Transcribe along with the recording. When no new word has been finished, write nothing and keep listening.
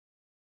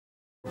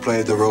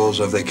played the roles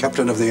of the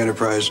captain of the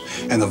Enterprise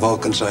and the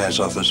Vulcan science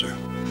officer.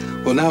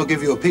 We'll now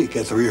give you a peek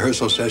at the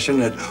rehearsal session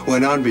that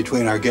went on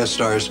between our guest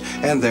stars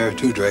and their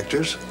two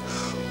directors,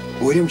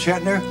 William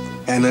Shatner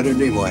and Leonard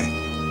Nimoy.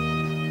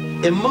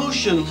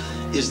 Emotion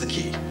is the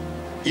key.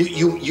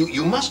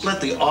 You must let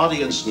the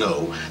audience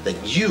know that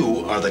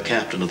you are the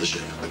captain of the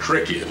ship. The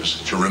trick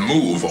is to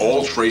remove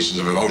all traces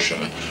of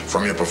emotion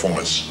from your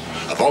performance.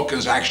 A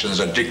Vulcan's actions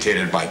are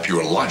dictated by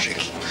pure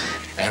logic.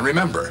 And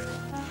remember,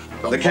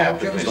 the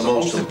captain is the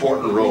most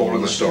important role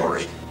in the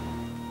story.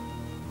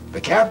 The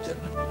captain?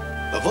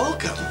 A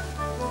Vulcan?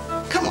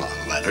 Come on,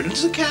 Leonard.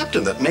 It's the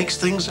captain that makes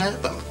things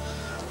happen.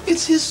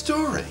 It's his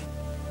story.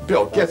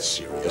 Bill, get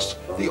serious.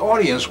 The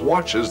audience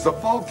watches the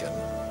Vulcan.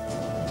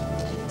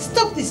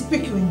 Stop this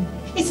bickering.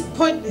 It's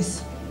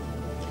pointless.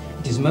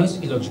 It is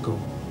most illogical.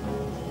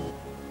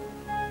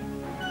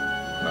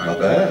 Not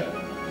bad.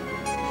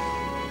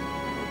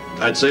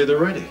 I'd say they're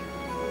ready.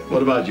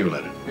 What about you,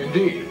 Leonard?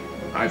 Indeed.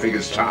 I think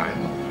it's time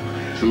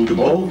to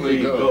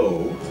boldly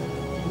go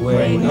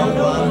where no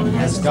one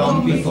has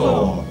gone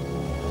before.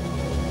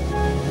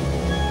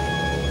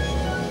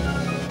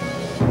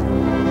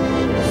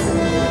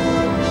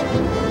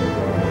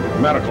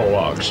 Medical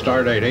log,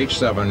 stardate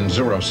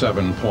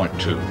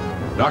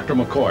 8707.2. Dr.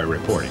 McCoy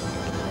reporting.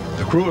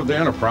 The crew of the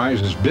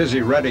Enterprise is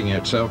busy readying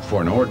itself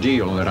for an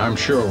ordeal that I'm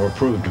sure will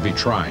prove to be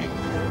trying.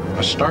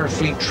 A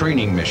Starfleet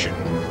training mission.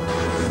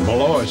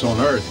 Below us on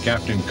Earth,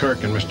 Captain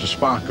Kirk and Mr.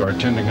 Spock are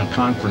attending a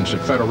conference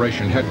at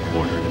Federation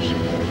headquarters,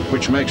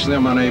 which makes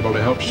them unable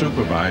to help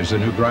supervise the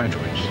new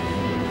graduates.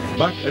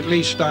 But at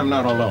least I'm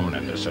not alone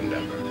in this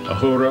endeavor.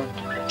 Uhura,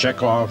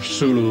 Chekhov,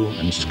 Sulu,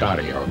 and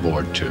Scotty are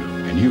aboard too,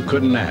 and you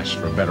couldn't ask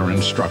for better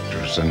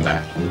instructors than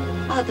that.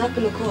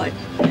 Dr. McCoy,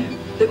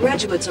 the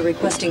graduates are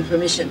requesting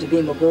permission to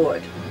beam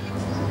aboard.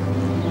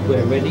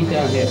 We're ready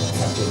down here,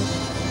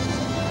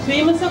 Captain.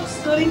 Beam us up,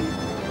 Scotty.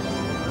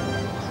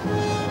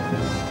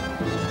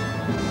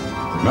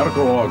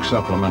 Medical log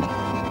supplemental.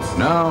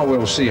 Now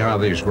we'll see how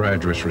these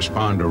graduates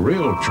respond to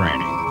real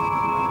training.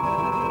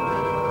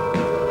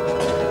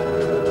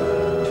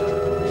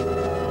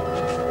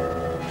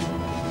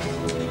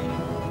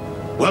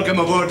 Welcome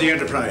aboard the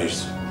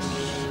Enterprise.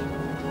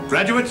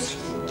 Graduates,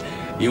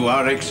 you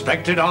are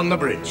expected on the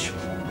bridge.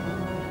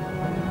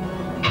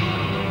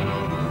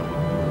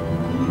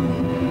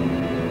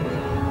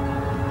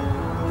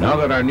 Now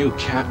that our new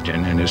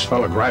captain and his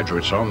fellow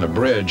graduates are on the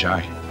bridge,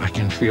 I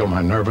can feel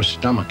my nervous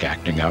stomach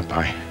acting up.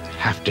 I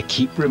have to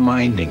keep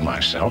reminding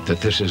myself that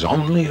this is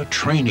only a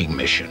training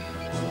mission.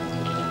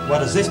 What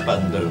does this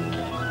button do?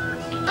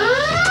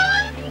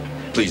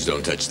 Please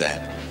don't touch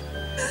that.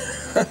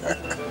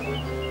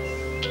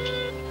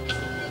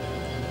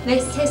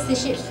 Let's test the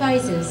ship's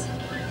phasers.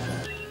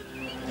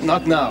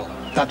 Not now.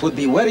 That would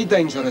be very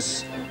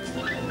dangerous.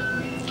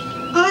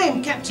 I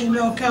am Captain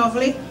Mel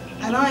Calverley,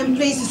 and I am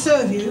pleased to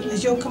serve you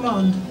as your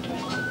command.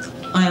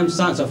 I am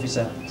Science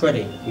Officer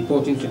Preddy,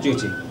 reporting for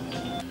duty.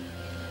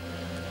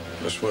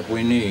 Just what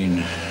we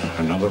need.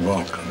 Another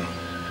Vulcan.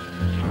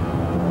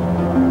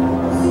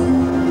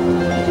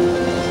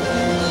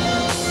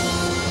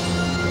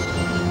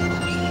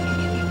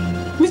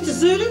 Mr.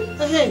 Zulu,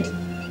 ahead.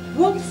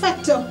 Warp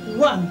factor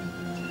 1.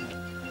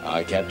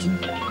 Aye, Captain.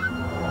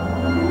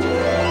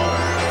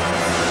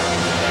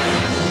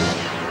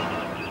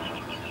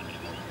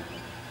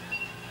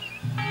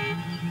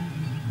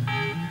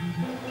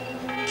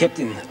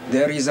 Captain,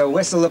 there is a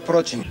vessel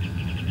approaching.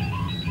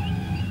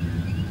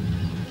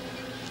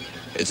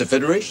 It's a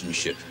Federation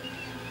ship.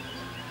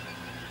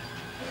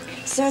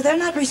 Sir, they're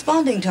not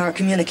responding to our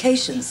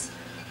communications.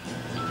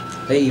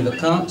 They either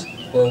can't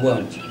or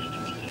won't.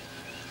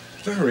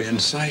 Very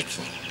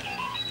insightful.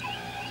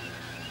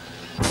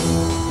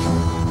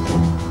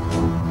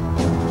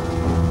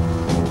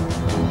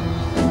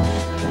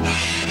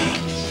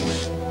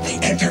 The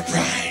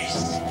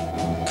Enterprise.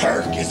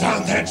 Kirk is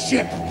on that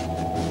ship.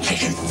 I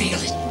can feel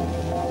it.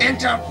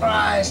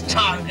 Enterprise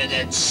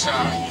targeted, sir.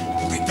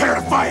 Prepare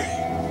to fire.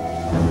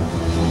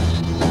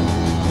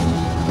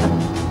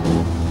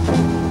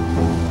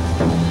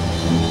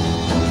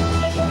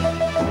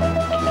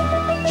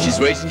 She's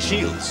raising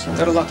shields.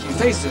 They're locking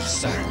phasers,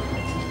 sir.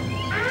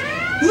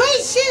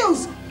 Raise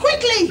shields!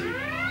 Quickly!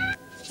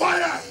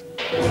 Fire!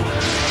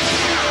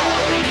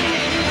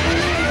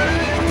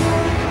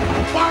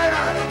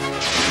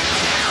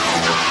 Fire!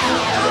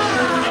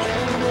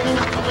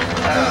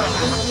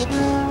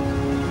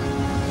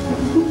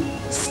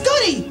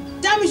 Scotty!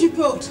 Damage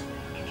report!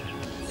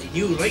 They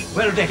knew right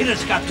where to hit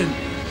us, Captain.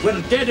 We're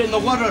dead in the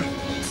water.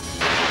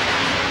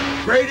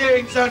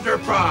 Greetings,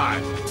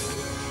 Enterprise.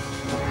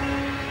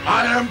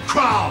 I am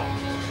Crow.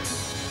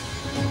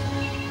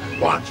 I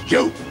want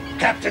you,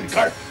 Captain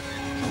Kirk.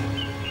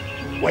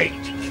 Wait,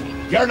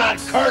 you're not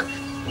Kirk?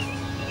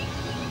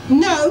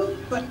 No,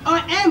 but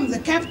I am the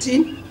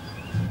captain.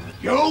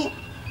 You?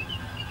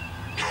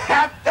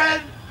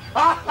 Captain?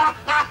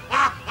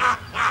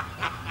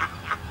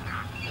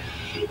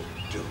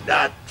 Do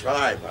not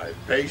try my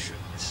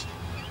patience.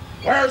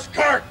 Where's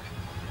Kirk?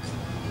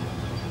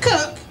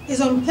 Kirk is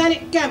on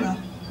planet Gamma,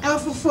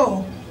 Alpha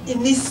 4.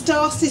 in this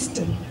star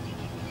system.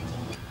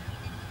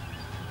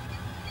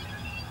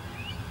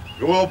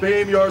 You will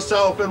beam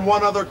yourself and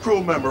one other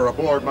crew member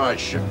aboard my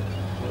ship.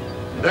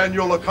 Then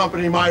you'll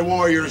accompany my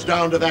warriors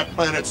down to that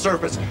planet's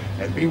surface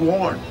and be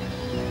warned.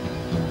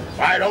 If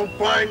I don't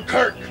find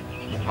Kirk,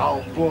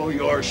 I'll blow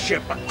your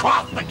ship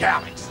across the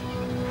galaxy.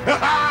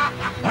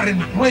 What in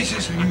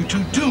blazes are you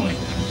two doing?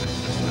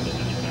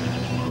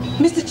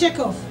 Mr.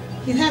 Chekhov,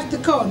 you have to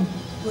con.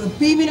 We're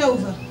beaming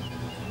over.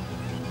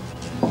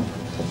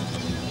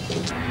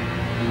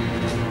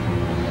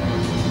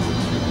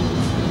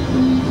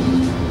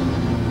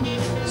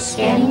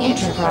 Scanning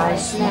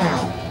Enterprise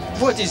now.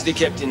 What is the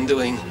captain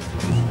doing?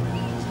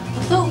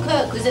 I thought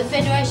Kirk was at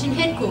Federation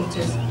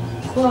headquarters.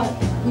 Quiet,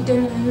 we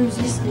don't know who's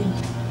listening.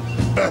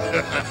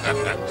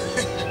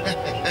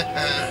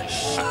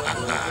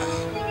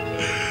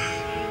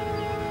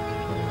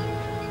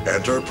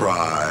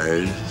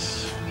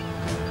 Enterprise.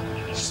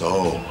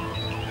 So,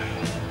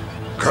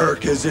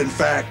 Kirk is in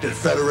fact at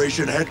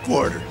Federation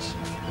headquarters.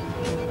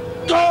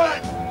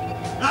 Good!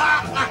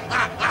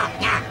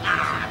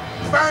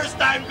 First,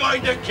 I'm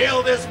going to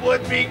kill this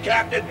would-be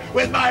captain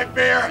with my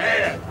bare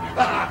hand.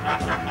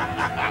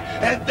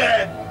 And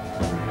then,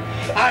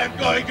 I'm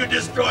going to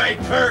destroy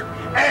Kirk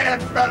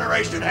and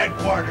Federation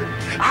headquarters.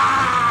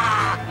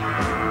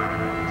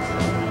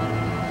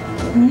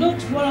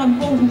 Not while I'm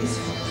holding this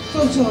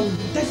photon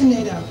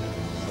detonator.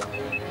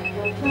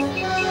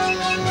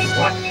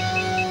 What?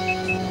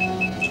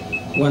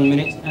 1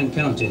 minute and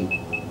counting.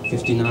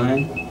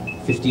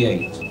 59,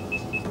 58.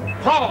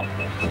 Paul,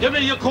 give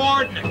me your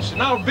coordinates,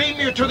 and I'll beam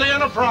you to the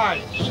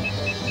Enterprise.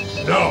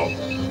 No.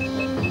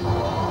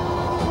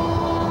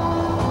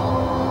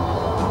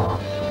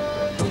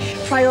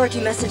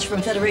 Priority message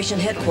from Federation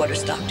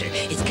headquarters, Doctor.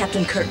 It's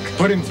Captain Kirk.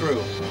 Put him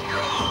through.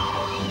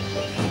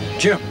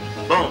 Jim.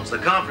 Bones, the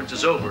conference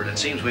is over, and it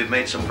seems we've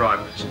made some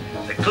progress.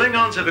 The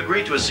Klingons have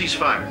agreed to a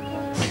ceasefire.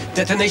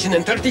 Detonation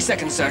in 30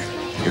 seconds, sir.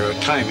 Your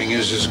timing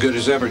is as good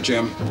as ever,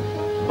 Jim.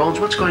 Bones,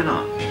 what's going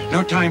on?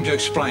 No time to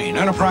explain.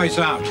 Enterprise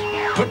out.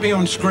 Put me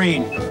on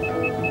screen.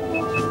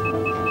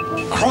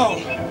 Kroll,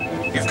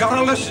 you've got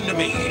to listen to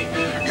me.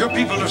 Your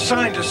people have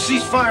signed a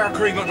ceasefire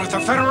agreement with the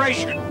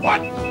Federation.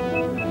 What?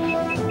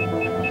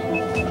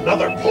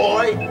 Another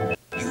ploy?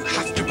 You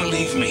have to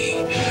believe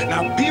me.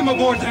 Now beam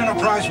aboard the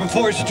Enterprise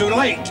before it's too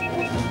late.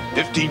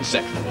 15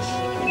 seconds.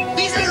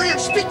 These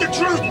aliens speak the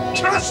truth!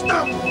 Trust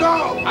them!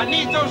 No! I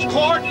need those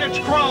coordinates,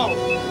 Kroll.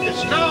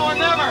 It's now or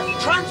never.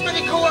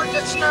 Transmitting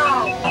coordinates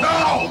now!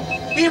 No!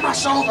 Beam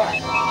us over!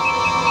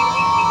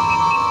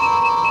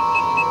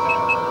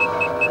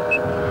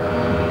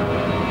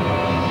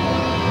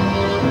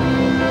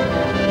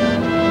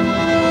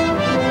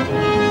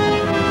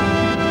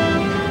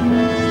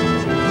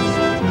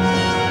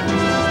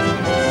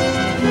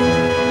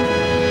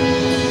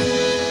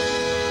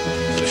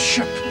 The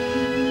ship.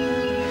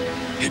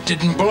 It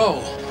didn't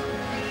blow.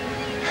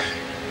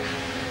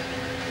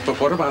 But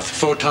what about the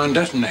photon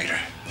detonator?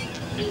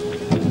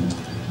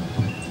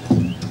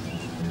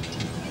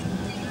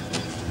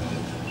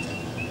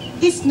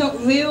 It's not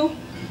real.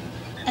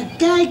 A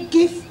gag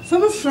gift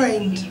from a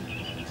friend.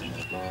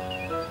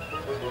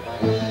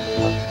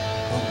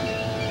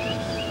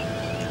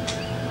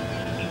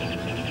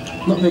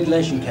 Not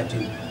regulation,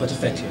 Captain, but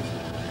effective.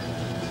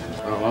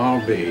 Well,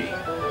 I'll be.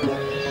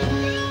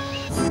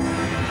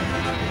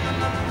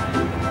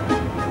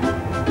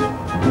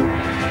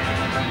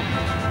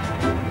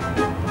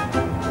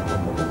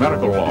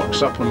 Medical log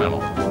supplemental.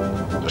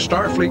 The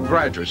Starfleet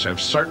graduates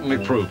have certainly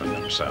proven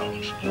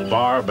themselves.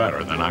 Far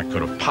better than I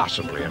could have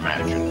possibly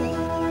imagined.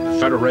 The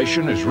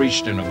Federation has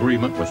reached an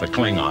agreement with the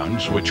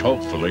Klingons, which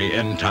hopefully,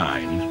 in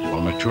time,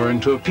 will mature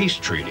into a peace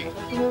treaty.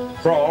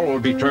 Kroll will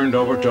be turned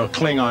over to a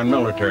Klingon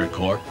military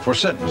court for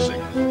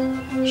sentencing.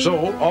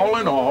 So, all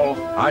in all,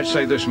 I'd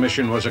say this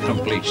mission was a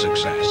complete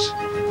success.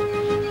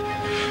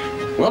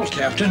 Well,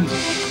 Captain,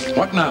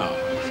 what now?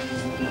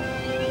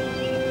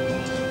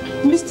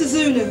 Mr.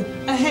 Zulu,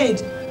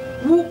 ahead.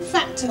 Warp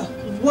factor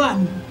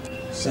 1.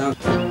 Sound.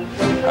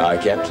 Aye,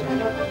 Captain.